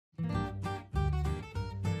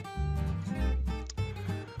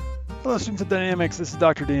Hello students of dynamics, this is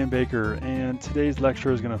Dr. Dan Baker, and today's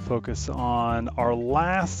lecture is going to focus on our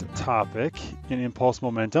last topic in impulse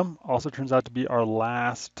momentum. Also turns out to be our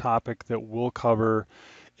last topic that we'll cover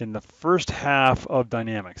in the first half of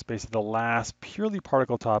dynamics, basically the last purely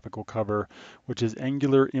particle topic we'll cover, which is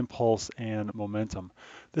angular impulse and momentum.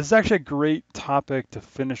 This is actually a great topic to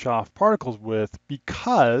finish off particles with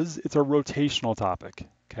because it's a rotational topic.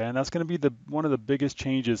 Okay, and that's going to be one of the biggest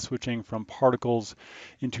changes switching from particles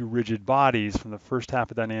into rigid bodies from the first half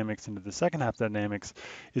of dynamics into the second half of dynamics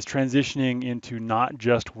is transitioning into not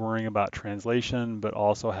just worrying about translation, but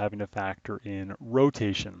also having to factor in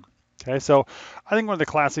rotation. Okay, so I think one of the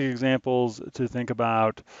classic examples to think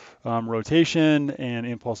about rotation and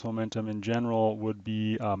impulse momentum in general would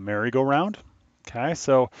be a merry-go-round. Okay,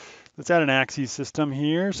 so let's add an axis system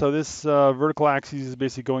here. So this vertical axis is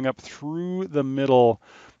basically going up through the middle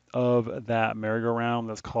of that merry-go-round.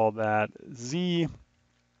 Let's call that Z.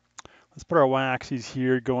 Let's put our y-axis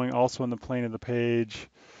here going also in the plane of the page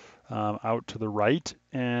out to the right.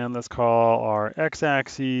 And let's call our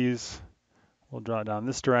x-axis, we'll draw it down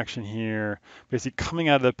this direction here, basically coming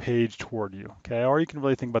out of the page toward you, okay? Or you can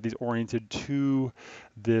really think about these oriented to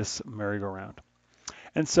this merry-go-round.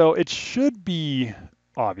 And so it should be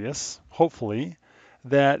obvious, hopefully,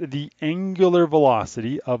 that the angular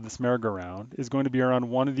velocity of this merry-go-round is going to be around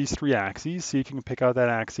one of these three axes. See if you can pick out that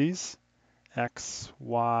axis, X,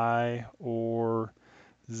 Y, or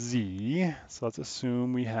Z. So let's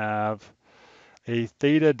assume we have a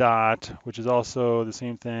theta dot, which is also the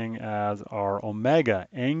same thing as our omega,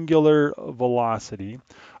 angular velocity,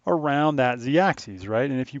 around that z-axis, right?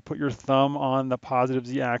 And if you put your thumb on the positive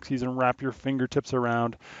z-axis and wrap your fingertips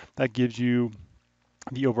around, that gives you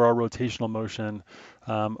the overall rotational motion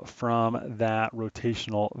from that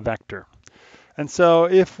rotational vector. And so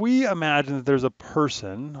if we imagine that there's a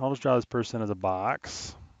person, I'll just draw this person as a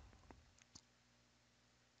box.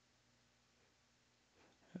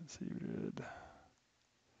 Let's see,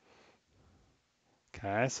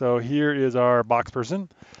 okay, so here is our box person,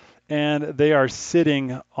 and they are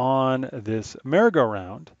sitting on this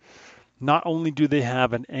merry-go-round. Not only do they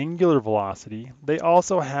have an angular velocity, they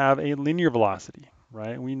also have a linear velocity,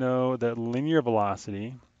 right? We know that linear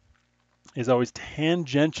velocity is always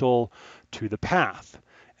tangential to the path.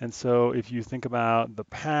 And so if you think about the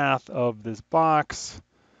path of this box,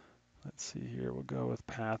 let's see here, we'll go with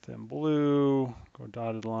path in blue, go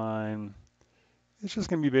dotted line. It's just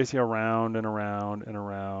going to be basically around and around and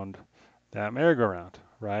around that merry-go-round,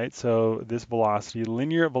 right? So this velocity,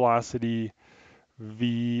 linear velocity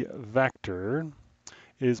v vector,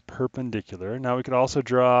 is perpendicular. Now we could also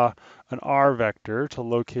draw an r vector to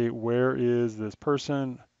locate where is this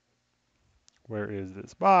person, where is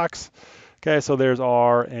this box. Okay, so there's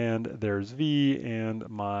r and there's v and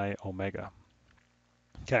my omega.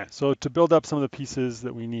 Okay, so to build up some of the pieces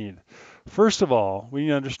that we need, first of all, we need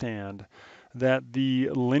to understand that the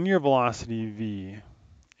linear velocity v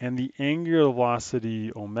and the angular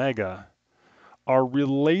velocity omega are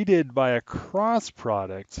related by a cross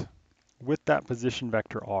product with that position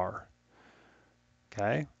vector r.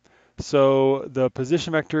 Okay, so the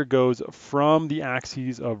position vector goes from the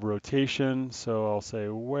axes of rotation. So I'll say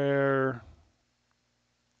where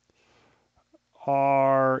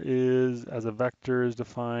r is as a vector is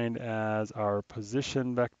defined as our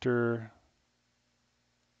position vector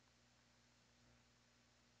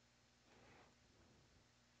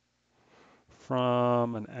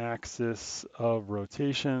from an axis of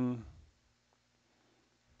rotation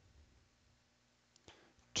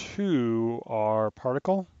to our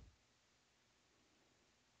particle,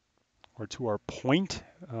 or to our point.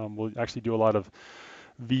 We'll actually do a lot of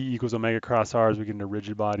v equals omega cross r as we get into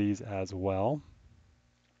rigid bodies as well.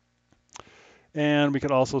 And we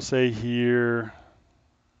could also say here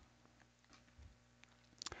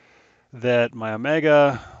that my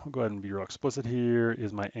omega, I'll go ahead and be real explicit here,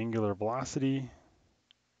 is my angular velocity.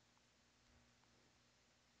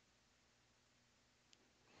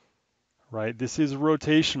 Right, this is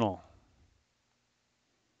rotational.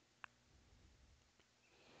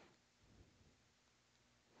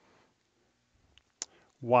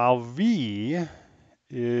 While v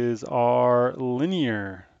is our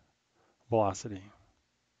linear velocity.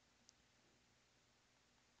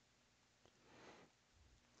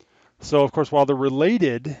 So of course, while they're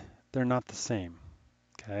related, they're not the same,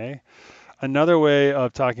 okay? Another way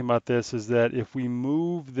of talking about this is that if we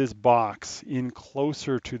move this box in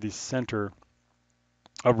closer to the center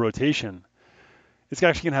of rotation, it's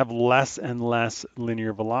actually going to have less and less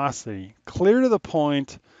linear velocity, clear to the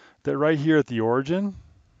point that right here at the origin,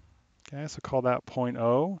 okay, so call that point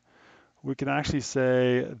O, we can actually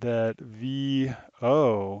say that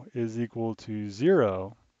VO is equal to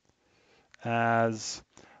 0 as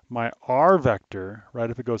my r vector, right?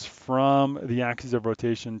 If it goes from the axis of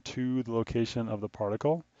rotation to the location of the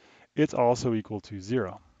particle, it's also equal to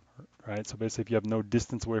 0, right? So basically, if you have no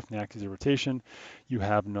distance away from the axis of rotation, you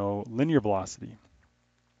have no linear velocity.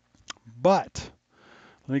 But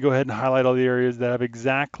let me go ahead and highlight all the areas that have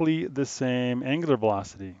exactly the same angular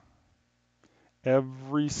velocity.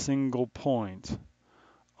 Every single point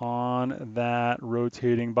on that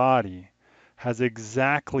rotating body has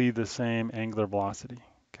exactly the same angular velocity.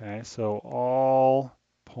 Okay, so all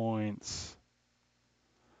points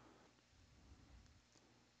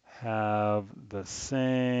have the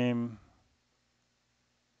same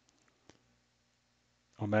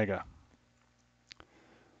omega.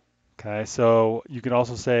 Okay, so you can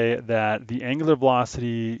also say that the angular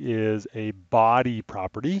velocity is a body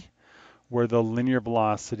property, where the linear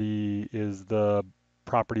velocity is the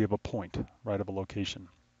property of a point, right, of a location.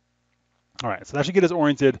 All right, so that should get us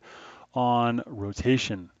oriented on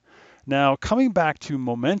rotation. Now, coming back to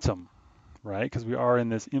momentum, right, because we are in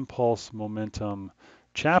this impulse momentum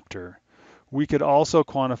chapter, we could also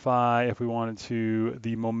quantify, if we wanted to,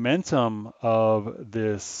 the momentum of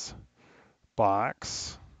this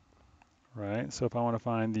box, right? So if I want to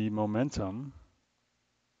find the momentum,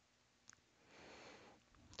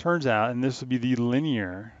 turns out, and this would be the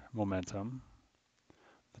linear momentum,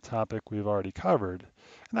 the topic we've already covered,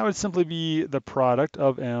 and that would simply be the product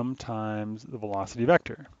of m times the velocity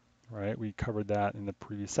vector, right? We covered that in the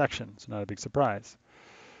previous section, so not a big surprise.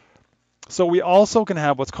 So we also can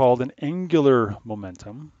have what's called an angular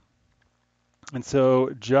momentum. And so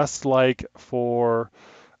just like for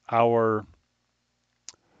our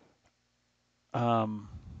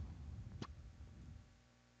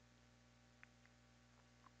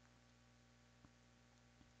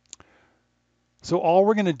so all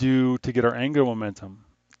we're going to do to get our angular momentum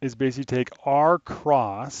is basically take r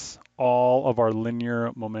cross all of our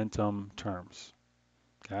linear momentum terms.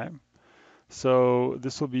 Okay, so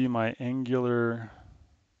this will be my angular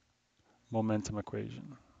momentum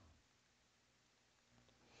equation.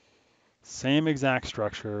 Same exact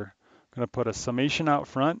structure. I'm going to put a summation out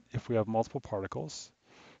front if we have multiple particles.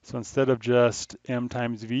 So instead of just m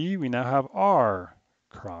times v, we now have r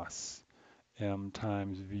cross m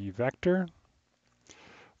times v vector.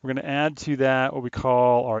 We're going to add to that what we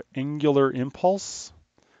call our angular impulse.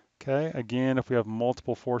 Okay, again, if we have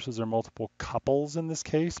multiple forces or multiple couples in this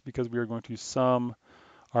case, because we are going to sum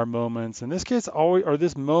our moments. In this case, always, or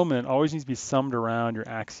this moment always needs to be summed around your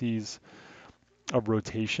axes of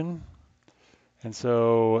rotation. And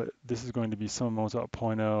so this is going to be sum of moments about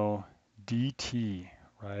 0.0 dt,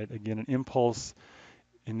 right? Again, an impulse,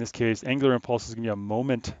 in this case, angular impulse is going to be a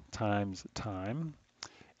moment times time.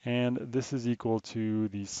 And this is equal to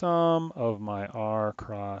the sum of my r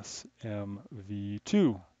cross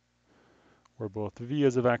mv2, where both v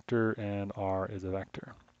is a vector and r is a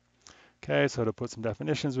vector. Okay, so to put some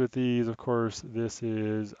definitions with these, of course, this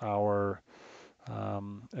is our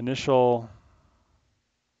initial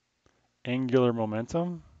angular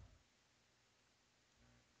momentum.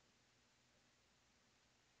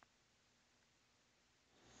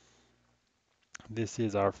 This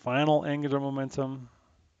is our final angular momentum.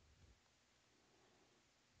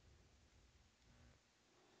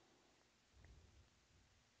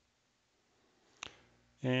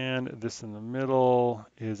 And this in the middle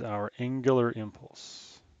is our angular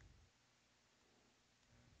impulse.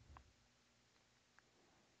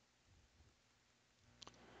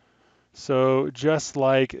 So just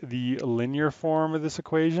like the linear form of this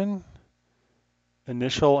equation,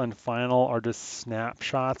 initial and final are just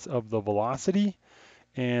snapshots of the velocity,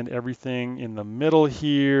 and everything in the middle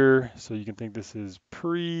here, so you can think this is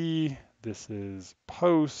pre, this is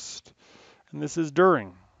post, and this is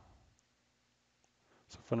during.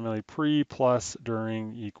 So fundamentally pre plus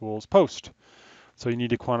during equals post. So you need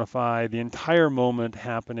to quantify the entire moment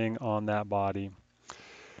happening on that body.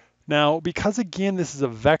 Now, because again, this is a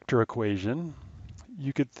vector equation,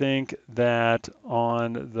 you could think that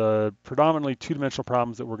on the predominantly two-dimensional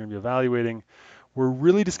problems that we're going to be evaluating, we're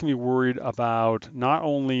really just going to be worried about not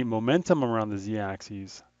only momentum around the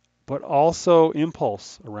z-axis, but also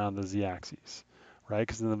impulse around the z-axis, right?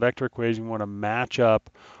 Because in the vector equation, we want to match up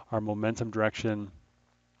our momentum direction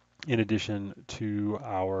in addition to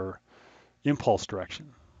our impulse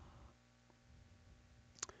direction.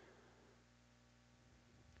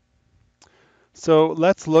 So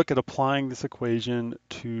let's look at applying this equation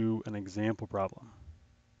to an example problem.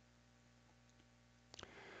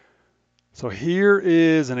 So here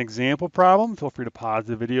is an example problem. Feel free to pause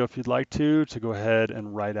the video if you'd like to go ahead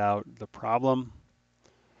and write out the problem.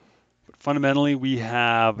 But fundamentally, we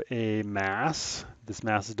have a mass. This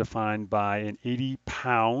mass is defined by an 80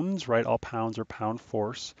 pounds, right? All pounds are pound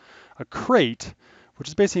force. A crate, which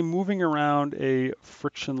is basically moving around a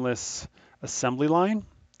frictionless assembly line.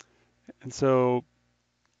 And so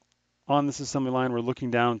on this assembly line, we're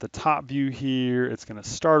looking down at the top view here. It's going to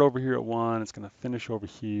start over here at 1. It's going to finish over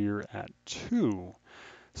here at 2.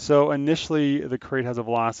 So initially, the crate has a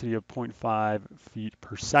velocity of 0.5 feet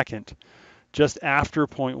per second. Just after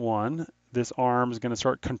 0.1, this arm is going to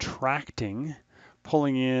start contracting,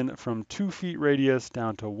 pulling in from 2 feet radius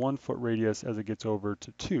down to 1 foot radius as it gets over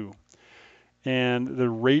to 2. And the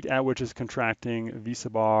rate at which it's contracting, V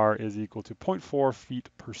sub r, is equal to 0.4 feet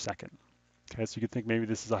per second. Okay, so you could think maybe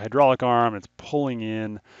this is a hydraulic arm, it's pulling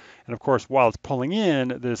in, and of course, while it's pulling in,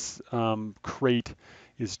 this crate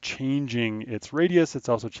is changing its radius, it's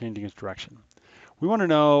also changing its direction. We want to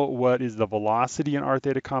know what is the velocity in r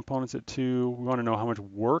theta components at 2. We want to know how much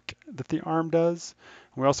work that the arm does.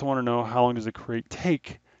 And we also want to know how long does the crate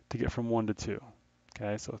take to get from 1 to 2.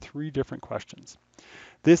 Okay, so 3 different questions.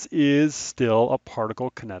 This is still a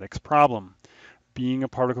particle kinetics problem. Being a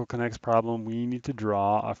particle kinetics problem, we need to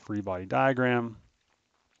draw a free body diagram.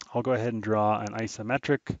 I'll go ahead and draw an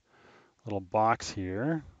isometric little box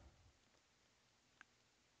here.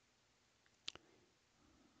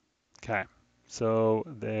 Okay, so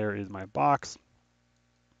there is my box.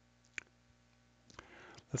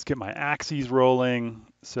 Let's get my axes rolling.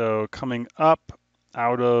 So coming up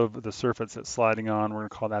out of the surface it's sliding on, we're going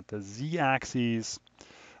to call that the z-axis.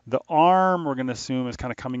 The arm we're going to assume is kind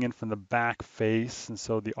of coming in from the back face, and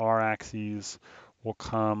so the r-axis will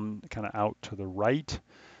come kind of out to the right.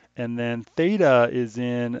 And then theta is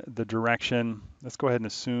in the direction, let's go ahead and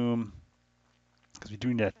assume, because we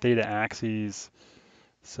do need a theta axis.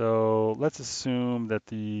 So let's assume that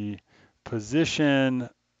the position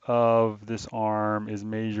of this arm is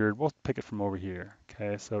measured, we'll pick it from over here.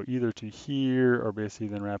 Okay, so either to here or basically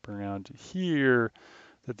then wrapping around to here,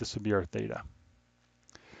 that this would be our theta.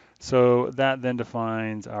 So that then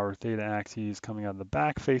defines our theta axis coming out of the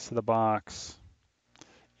back face of the box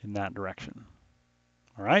in that direction.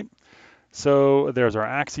 All right, so there's our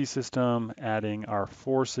axis system, adding our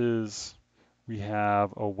forces. We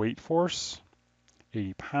have a weight force,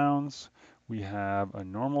 80 pounds. We have a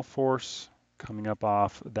normal force coming up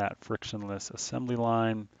off that frictionless assembly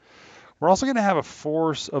line. We're also going to have a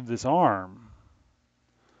force of this arm,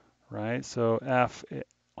 right? So F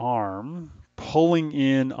arm pulling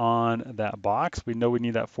in on that box. We know we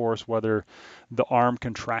need that force whether the arm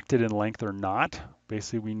contracted in length or not.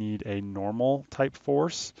 Basically, we need a normal type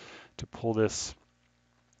force to pull this,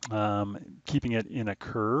 keeping it in a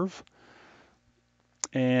curve.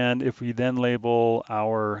 And if we then label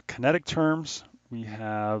our kinetic terms, we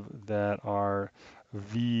have that our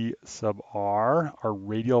v sub r, our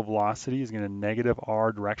radial velocity, is going to negative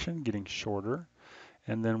r direction, getting shorter.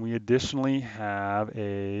 And then we additionally have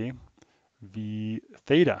a v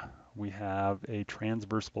theta. We have a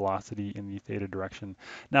transverse velocity in the theta direction.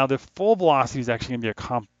 Now the full velocity is actually going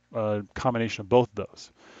to be a combination of both of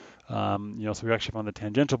those. So we actually found the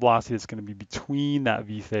tangential velocity is going to be between that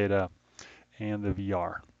v theta and the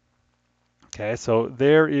VR. Okay, so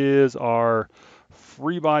there is our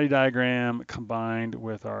free body diagram combined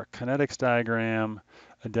with our kinetics diagram,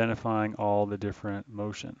 identifying all the different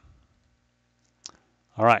motion.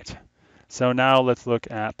 All right, so now let's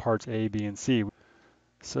look at parts A, B, and C.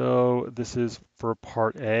 So this is for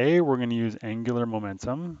part A, we're going to use angular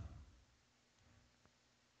momentum.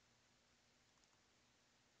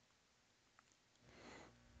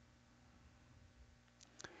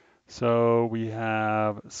 So we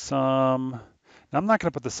have sum. Now I'm not going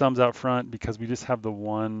to put the sums out front because we just have the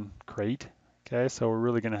one crate. Okay, so we're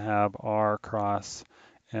really going to have R cross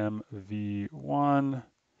MV1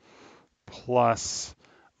 plus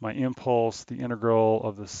my impulse, the integral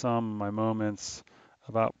of the sum of my moments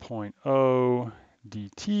about 0.0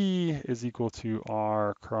 dt is equal to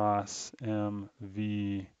R cross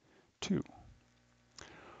MV2.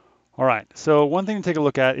 All right, so one thing to take a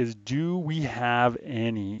look at is, do we have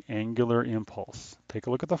any angular impulse? Take a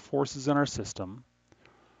look at the forces in our system.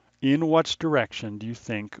 In which direction do you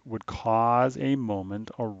think would cause a moment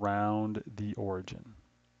around the origin?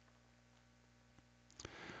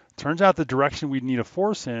 Turns out the direction we'd need a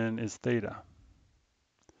force in is theta.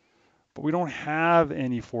 But we don't have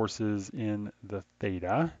any forces in the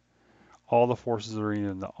theta. All the forces are either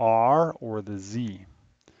in the r or the z.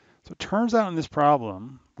 So it turns out in this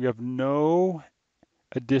problem, we have no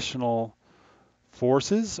additional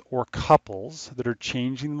forces or couples that are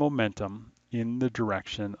changing the momentum in the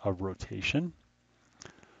direction of rotation.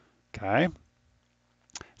 Okay,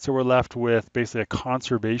 so we're left with basically a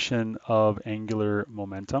conservation of angular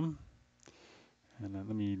momentum. And then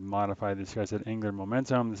let me modify this here. I said angular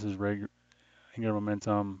momentum. This is angular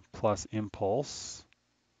momentum plus impulse.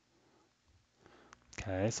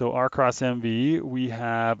 Okay, so R cross MV, we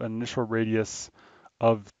have an initial radius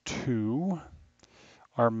of 2.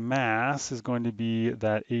 Our mass is going to be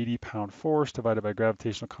that 80-pound force divided by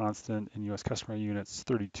gravitational constant in US customary units,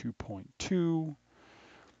 32.2.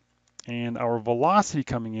 And our velocity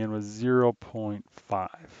coming in was 0.5,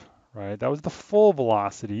 right? That was the full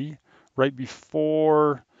velocity right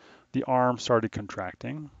before the arm started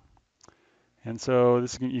contracting. And so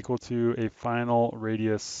this is going to equal to a final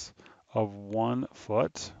radius of 1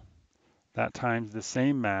 foot. That times the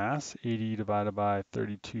same mass, 80 divided by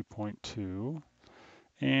 32.2,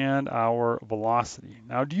 and our velocity.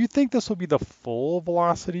 Now, do you think this will be the full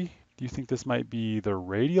velocity? Do you think this might be the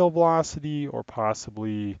radial velocity or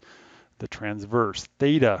possibly the transverse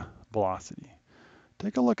theta velocity?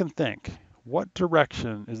 Take a look and think. What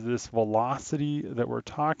direction is this velocity that we're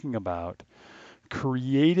talking about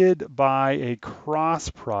created by a cross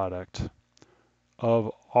product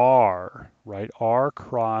of r, right? R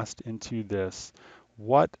crossed into this.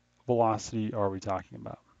 What velocity are we talking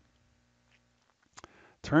about?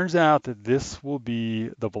 Turns out that this will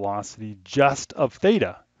be the velocity just of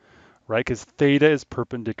theta, right? Because theta is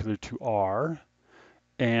perpendicular to r,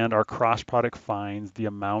 and our cross product finds the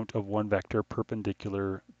amount of one vector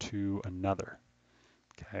perpendicular to another.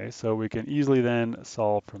 Okay, so we can easily then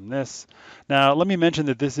solve from this. Now, let me mention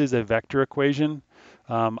that this is a vector equation.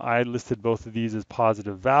 I listed both of these as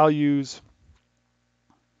positive values.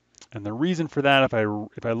 And the reason for that, if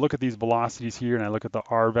I look at these velocities here and I look at the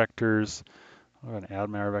r vectors, I'm going to add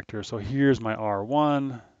my r vector. So here's my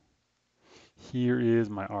r1. Here is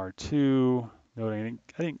my r2. Note I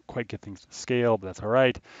didn't quite get things to scale, but that's all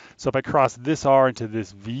right. So if I cross this r into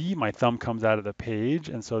this v, my thumb comes out of the page,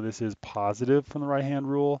 and so this is positive from the right-hand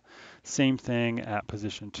rule. Same thing at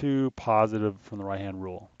position 2, positive from the right-hand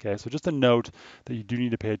rule. Okay, so just a note that you do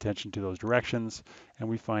need to pay attention to those directions, and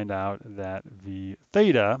we find out that v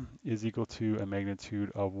theta is equal to a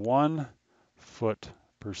magnitude of 1 foot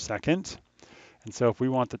per second. And so if we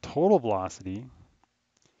want the total velocity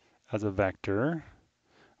as a vector,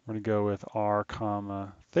 we're going to go with r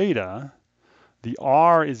comma theta. The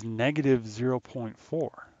r is negative 0.4,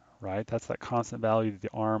 right? That's that constant value that the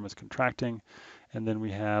arm is contracting. And then we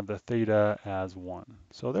have the theta as 1.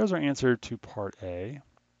 So there's our answer to part A.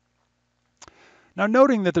 Now,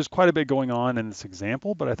 noting that there's quite a bit going on in this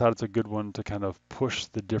example, but I thought it's a good one to kind of push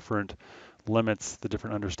the different limits, the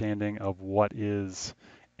different understanding of what is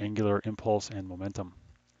angular impulse and momentum.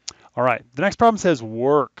 All right, the next problem says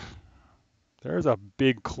work. There's a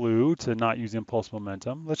big clue to not use impulse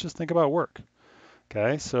momentum. Let's just think about work.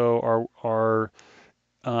 Okay, so our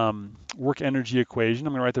work energy equation,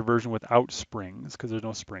 I'm going to write the version without springs because there's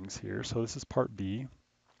no springs here. So this is part B.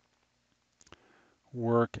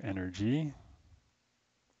 Work energy.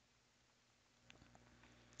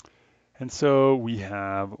 And so we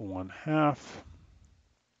have 1/2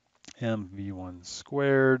 mv1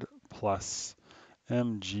 squared plus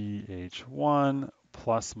mgh1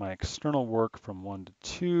 plus my external work from 1 to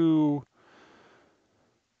 2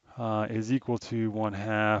 is equal to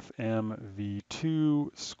 1/2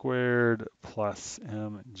 mv2 squared plus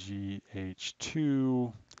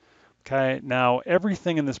mgh2. Okay, now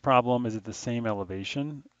everything in this problem is at the same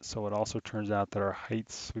elevation, so it also turns out that our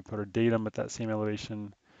heights, we put our datum at that same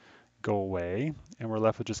elevation, go away, and we're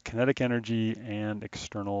left with just kinetic energy and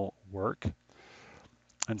external work.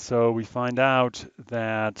 And so we find out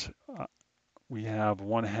that we have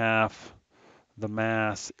 1/2 the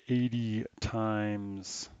mass 80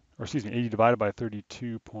 divided by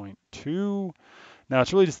 32.2. Now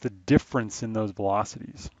it's really just the difference in those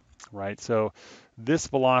velocities, right? So this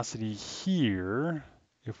velocity here,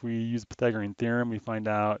 if we use Pythagorean theorem, we find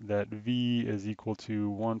out that v is equal to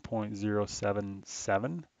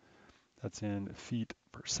 1.077. That's in feet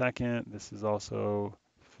per second. This is also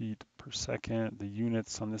feet per second, the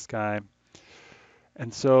units on this guy.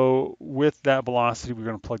 And so with that velocity, we're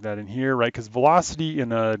going to plug that in here, right? Because velocity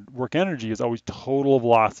in a work energy is always total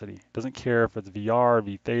velocity. It doesn't care if it's VR,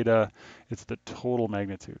 v theta, it's the total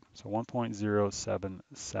magnitude. So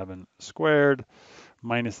 1.077 squared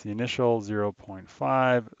minus the initial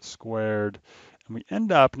 0.5 squared. And we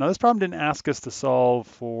end up, now this problem didn't ask us to solve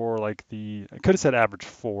for like I could have said average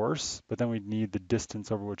force, but then we'd need the distance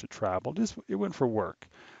over which it traveled. It went for work.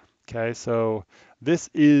 Okay, so this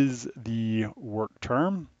is the work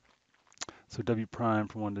term. So W prime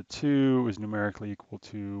from 1 to 2 is numerically equal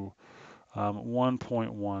to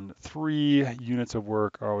 1.13. Units of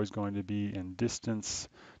work are always going to be in distance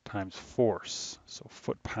times force. So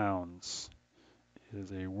foot-pounds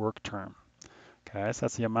is a work term. Okay, so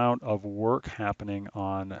that's the amount of work happening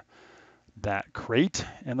on that crate.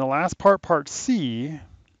 And the last part, part C,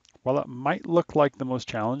 while it might look like the most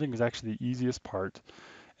challenging, is actually the easiest part.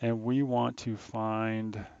 And we want to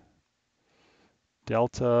find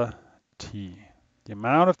delta T, the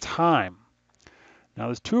amount of time. Now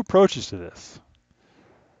there's two approaches to this.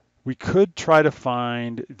 We could try to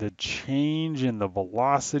find the change in the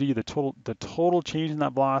velocity, the total change in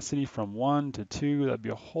that velocity from 1 to 2. That'd be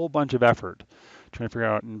a whole bunch of effort trying to figure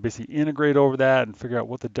out and basically integrate over that and figure out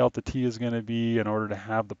what the delta T is going to be in order to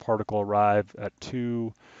have the particle arrive at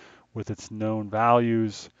 2 with its known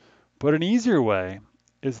values. But an easier way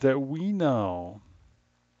is that we know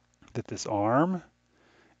that this arm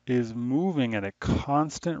is moving at a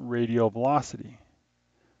constant radial velocity.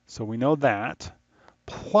 So we know that.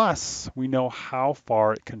 Plus, we know how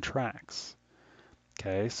far it contracts.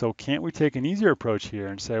 Okay, so can't we take an easier approach here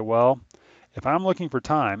and say, well, if I'm looking for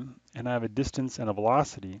time and I have a distance and a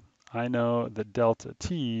velocity, I know that delta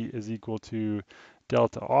T is equal to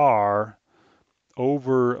delta R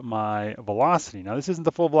over my velocity. Now, this isn't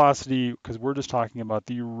the full velocity because we're just talking about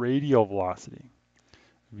the radial velocity,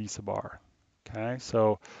 V sub R. Okay,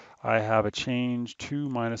 so I have a change 2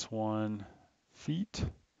 minus 1 feet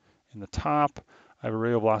in the top. I have a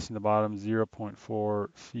radial velocity in the bottom, 0.4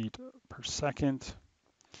 feet per second.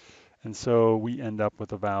 And so we end up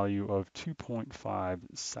with a value of 2.5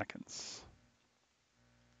 seconds.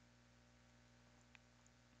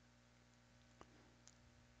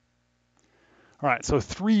 All right, so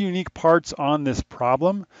 3 unique parts on this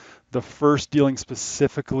problem. The first dealing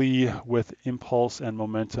specifically with impulse and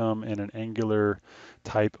momentum in an angular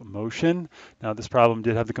type motion. Now this problem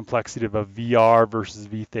did have the complexity of a VR versus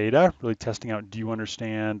V theta, really testing out, do you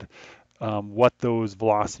understand what those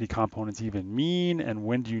velocity components even mean and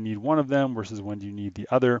when do you need one of them versus when do you need the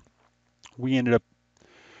other. We ended up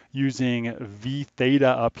using V theta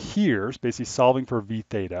up here, basically solving for V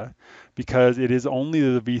theta, because it is only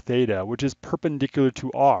the V theta, which is perpendicular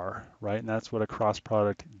to R, right? And that's what a cross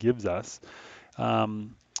product gives us.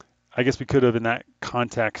 I guess we could have, in that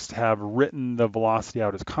context, have written the velocity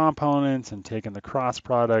out as components and taken the cross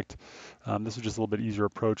product. This was just a little bit easier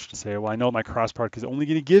approach to say, well, I know my cross product is only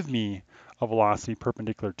going to give me a velocity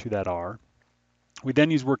perpendicular to that R. We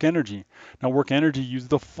then use work energy. Now work energy uses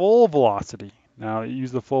the full velocity. Now it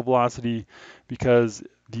uses the full velocity because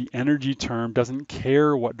the energy term doesn't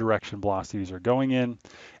care what direction velocities are going in.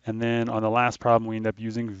 And then on the last problem, we end up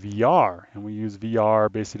using VR. And we use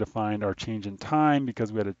VR basically to find our change in time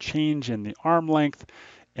because we had a change in the arm length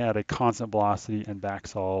at a constant velocity and back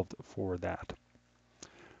solved for that.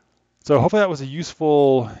 So hopefully that was a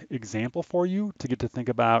useful example for you to get to think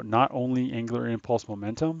about not only angular impulse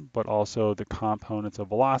momentum, but also the components of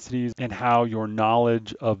velocities and how your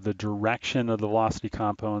knowledge of the direction of the velocity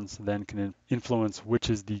components then can influence which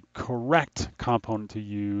is the correct component to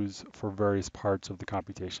use for various parts of the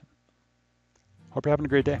computation. Hope you're having a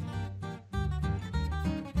great day.